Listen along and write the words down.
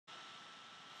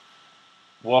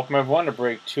Welcome everyone to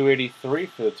break 283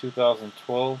 for the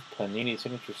 2012 Panini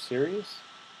Signature Series.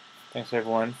 Thanks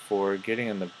everyone for getting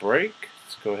in the break.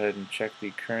 Let's go ahead and check the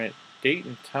current date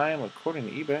and time according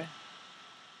to eBay.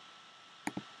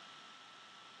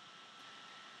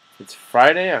 It's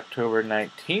Friday, October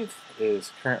 19th. It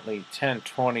is currently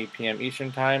 10:20 p.m.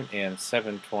 Eastern Time and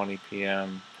 7:20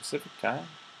 p.m. Pacific Time.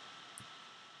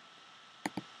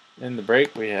 In the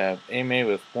break we have Amy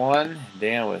with 1,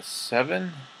 Dan with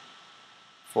 7,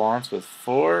 Florence with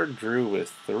 4, Drew with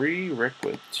 3, Rick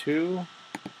with 2,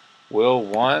 Will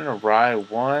 1, Rye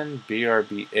 1,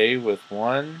 BRBA with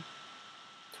 1,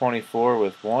 24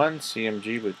 with 1,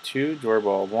 CMG with 2,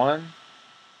 Doorball 1,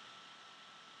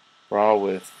 Brawl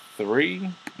with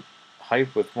 3,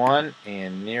 Hype with 1,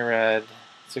 and Nearad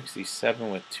 67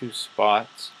 with 2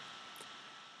 spots.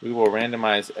 We will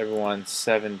randomize everyone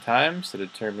 7 times to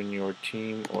determine your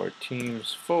team or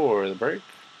teams for the break.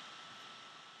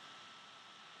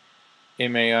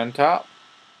 MA on top,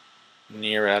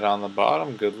 Nearad on the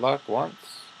bottom. Good luck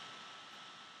once,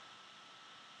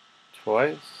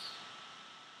 twice,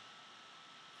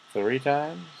 3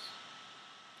 times,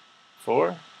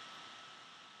 4,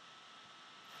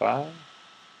 5,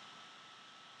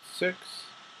 6,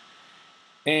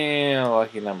 and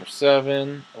lucky number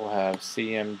 7, we'll have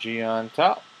CMG on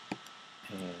top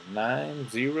and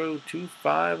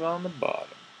 9025 on the bottom.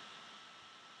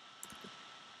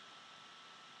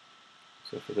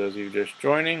 So for those of you just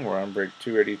joining, we're on break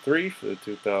 283 for the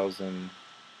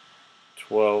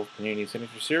 2012 Panini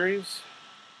Signature Series.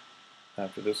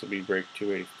 After this will be break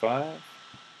 285.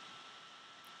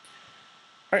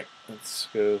 Alright, let's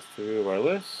go through our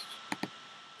list.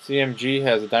 CMG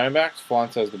has the Diamondbacks,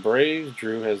 Florence has the Braves,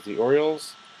 Drew has the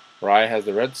Orioles, Rye has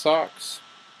the Red Sox.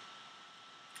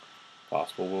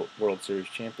 Possible World Series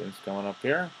champions going up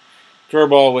here.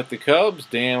 Doorball with the Cubs,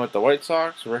 Dan with the White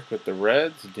Sox, Rick with the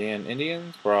Reds, Dan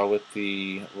Indians, Brawl with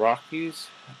the Rockies,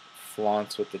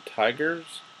 Florence with the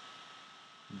Tigers,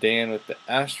 Dan with the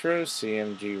Astros,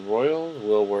 CMG Royals,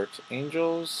 Will Works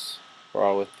Angels,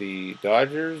 Brawl with the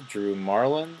Dodgers, Drew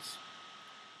Marlins,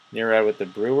 Nearad with the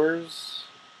Brewers,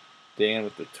 Dan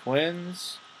with the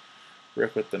Twins,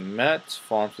 Rick with the Mets,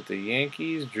 Florence with the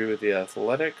Yankees, Drew with the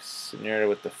Athletics, Nearad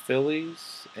with the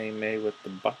Phillies, Amy with the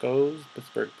Buccos,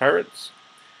 Pittsburgh Pirates,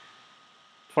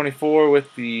 24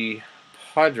 with the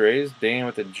Padres, Dan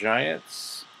with the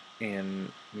Giants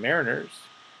and Mariners,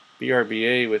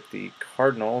 BRBA with the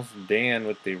Cardinals, Dan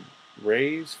with the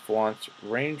Rays, Florence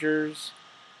Rangers,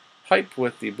 Hype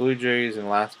with the Blue Jays, and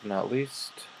last but not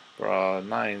least,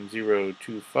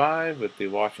 9025 with the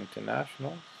Washington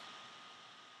Nationals.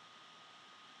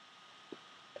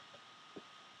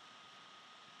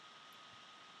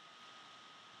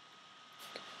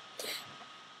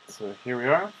 So here we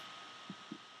are.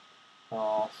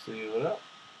 I'll seal it up.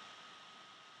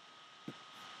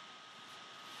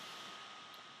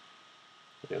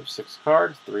 We have 6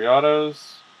 cards, 3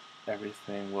 autos.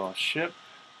 Everything will ship.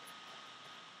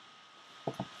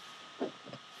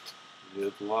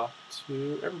 Good luck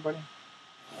to everybody.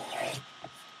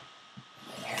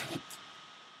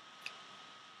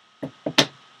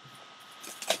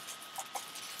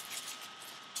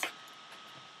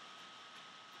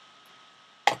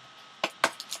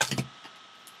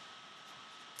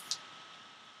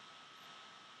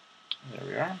 There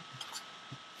we are.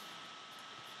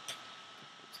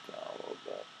 It's down a little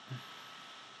bit.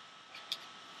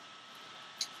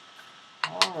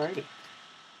 Alrighty.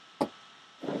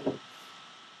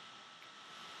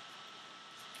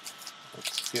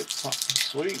 Let's get something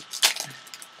sweet.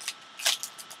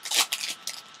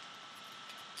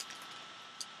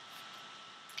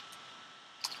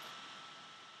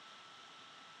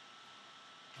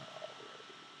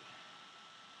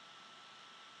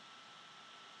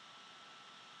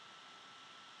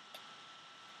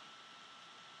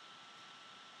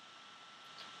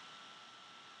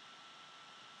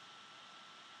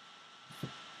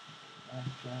 Back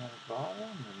down at the bottom,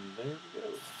 and there we go.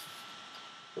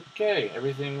 Okay,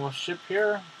 everything will ship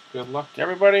here. Good luck to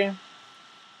everybody.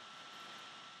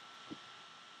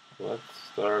 Let's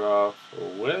start off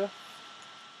with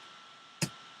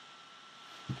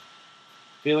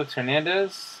Felix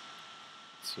Hernandez,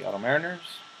 Seattle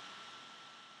Mariners.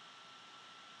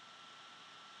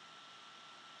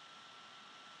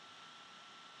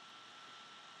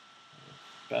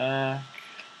 Back.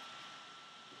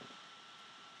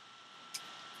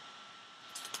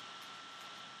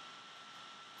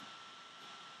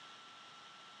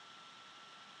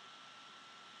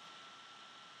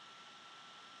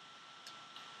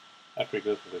 After we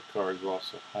go through the cards, we'll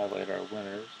also highlight our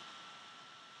winners.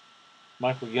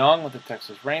 Michael Young with the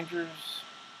Texas Rangers,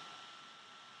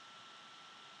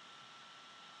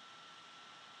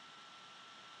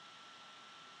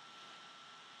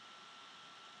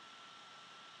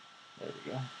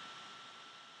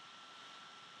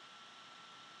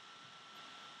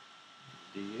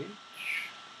 DH.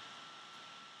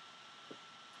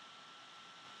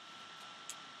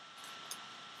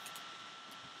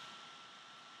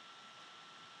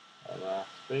 Our last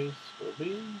base will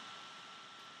be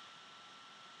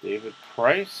David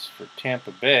Price for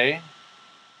Tampa Bay.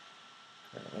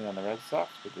 Currently on the Red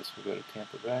Sox, but this will go to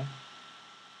Tampa Bay.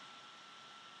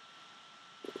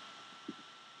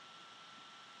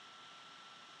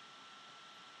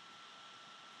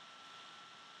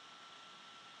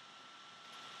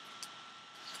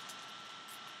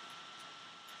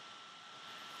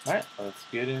 Alright, let's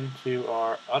get into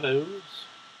our autos.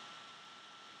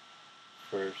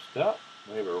 First up,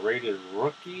 we have a rated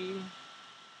rookie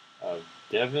of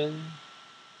Devin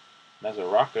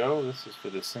Mesoraco. This is for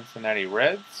the Cincinnati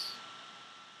Reds.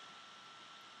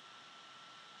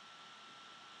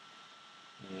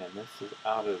 And this is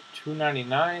out of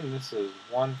 299. This is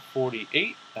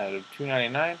 148 out of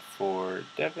 299 for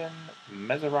Devin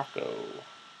Mesoraco.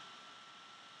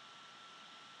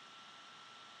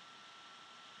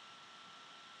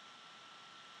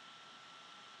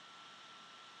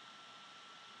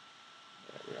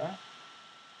 There we are.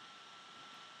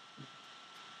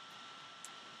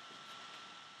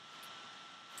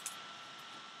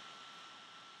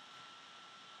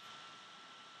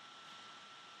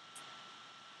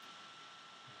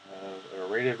 A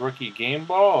rated rookie game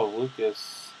ball of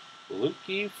Lucas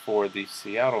Luque for the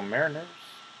Seattle Mariners.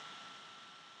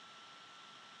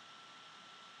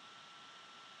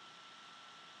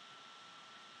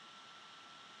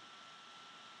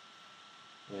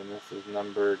 And this is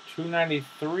number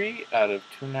 293 out of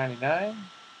 299.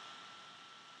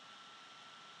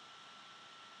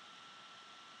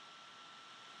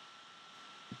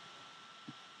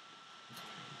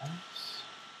 Nice.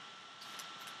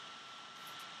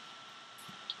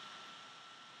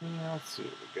 And let's see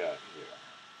what we got here.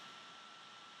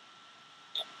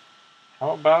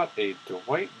 How about a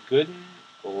Dwight Gooden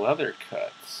leather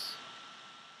cuts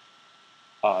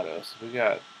auto? So we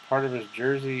got part of his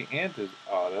jersey and his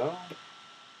auto.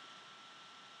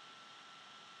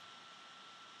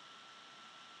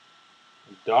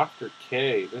 Dr.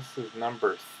 K, this is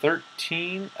number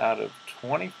 13 out of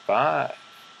 25.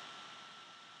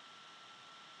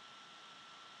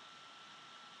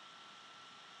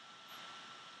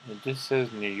 It just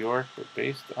says New York, but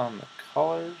based on the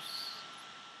colors,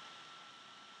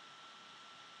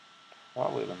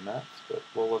 probably the Mets, but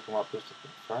we'll look them up just to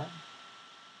confirm.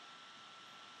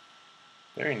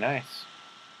 Very nice.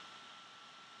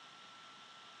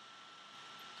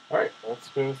 Alright, let's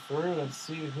go through and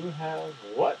see who has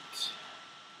what.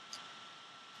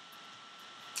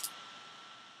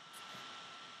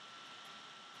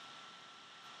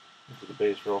 Into the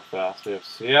base real fast. We have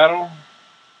Seattle,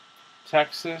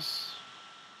 Texas,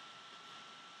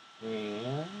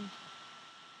 and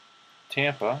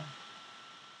Tampa.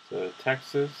 So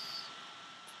Texas,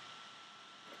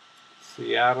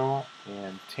 Seattle,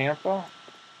 and Tampa.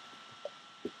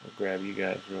 I'll grab you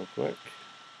guys real quick.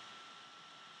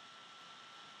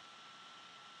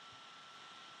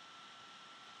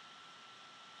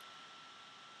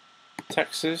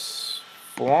 Texas,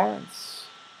 Florence,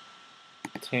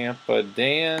 Tampa,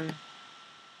 Dan,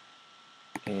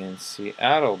 and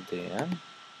Seattle, Dan.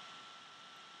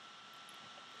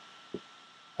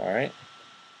 Alright,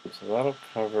 so that'll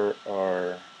cover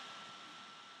our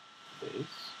base.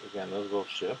 Again, those will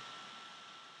ship.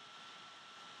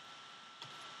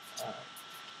 Alright.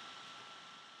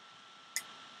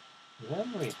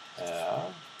 Then we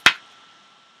have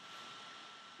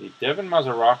the Devin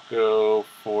Mesoraco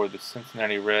for the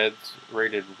Cincinnati Reds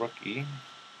rated rookie.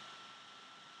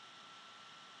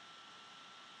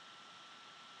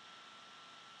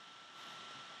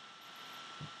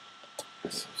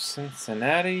 So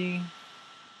Cincinnati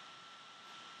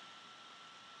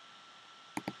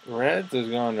Reds is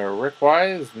going to Rick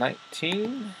Wise,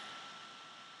 19.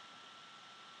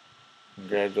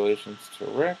 Congratulations to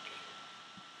Rick.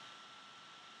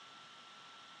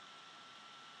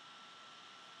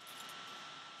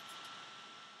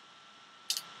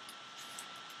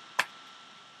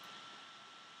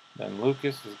 Then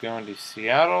Lucas is going to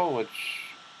Seattle, which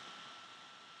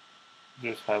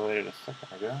just highlighted a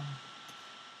second ago.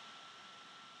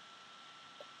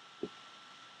 I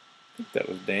think that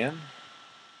was Dan.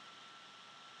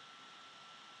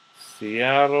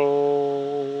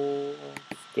 Seattle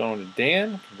is going to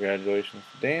Dan. Congratulations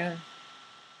to Dan.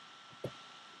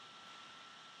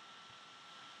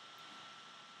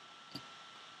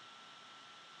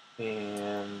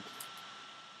 And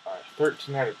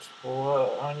 13 out of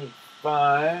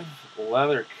 25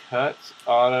 leather cuts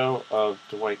auto of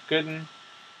Dwight Gooden.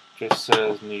 Just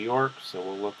says New York, so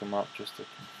we'll look them up just to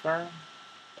confirm.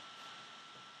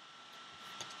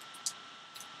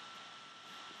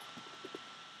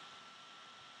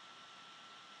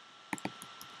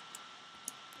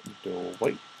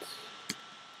 Dwight.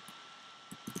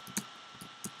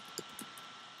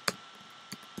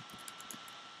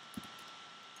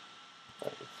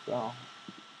 Let's go.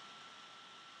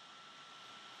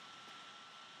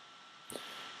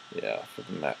 Yeah, for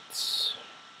the Mets.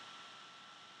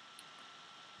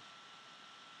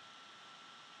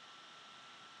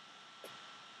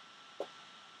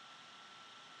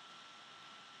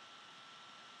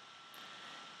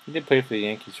 He did play for the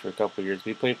Yankees for a couple of years, but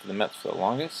he played for the Mets for the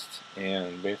longest.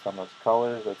 And based on those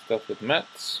colors, that's definitely the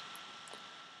Mets.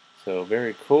 So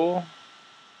very cool.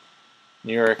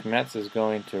 New York Mets is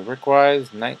going to Rick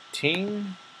Wise,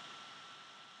 19.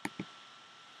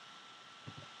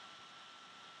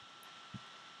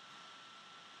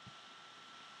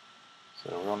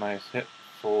 So real nice hit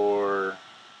for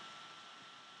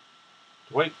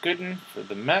Dwight Gooden for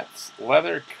the Mets.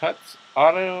 Leather cuts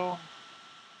auto.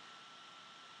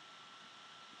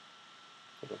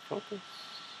 For the focus.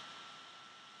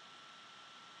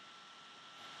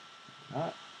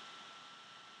 Not.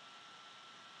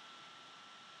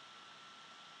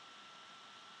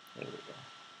 There we go.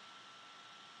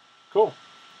 Cool.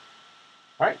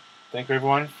 Alright. Thank you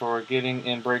everyone for getting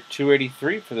in break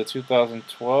 283 for the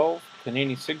 2012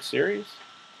 Panini Sig Series.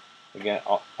 Again,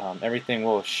 everything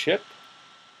will ship.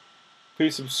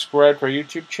 Please subscribe to our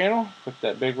YouTube channel. Click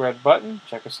that big red button.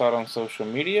 Check us out on social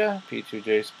media,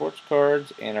 P2J Sports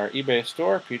Cards, and our eBay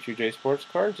store, P2J Sports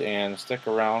Cards, and stick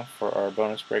around for our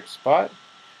bonus break spot.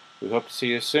 We hope to see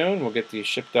you soon. We'll get these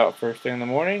shipped out first thing in the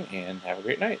morning, and have a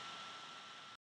great night.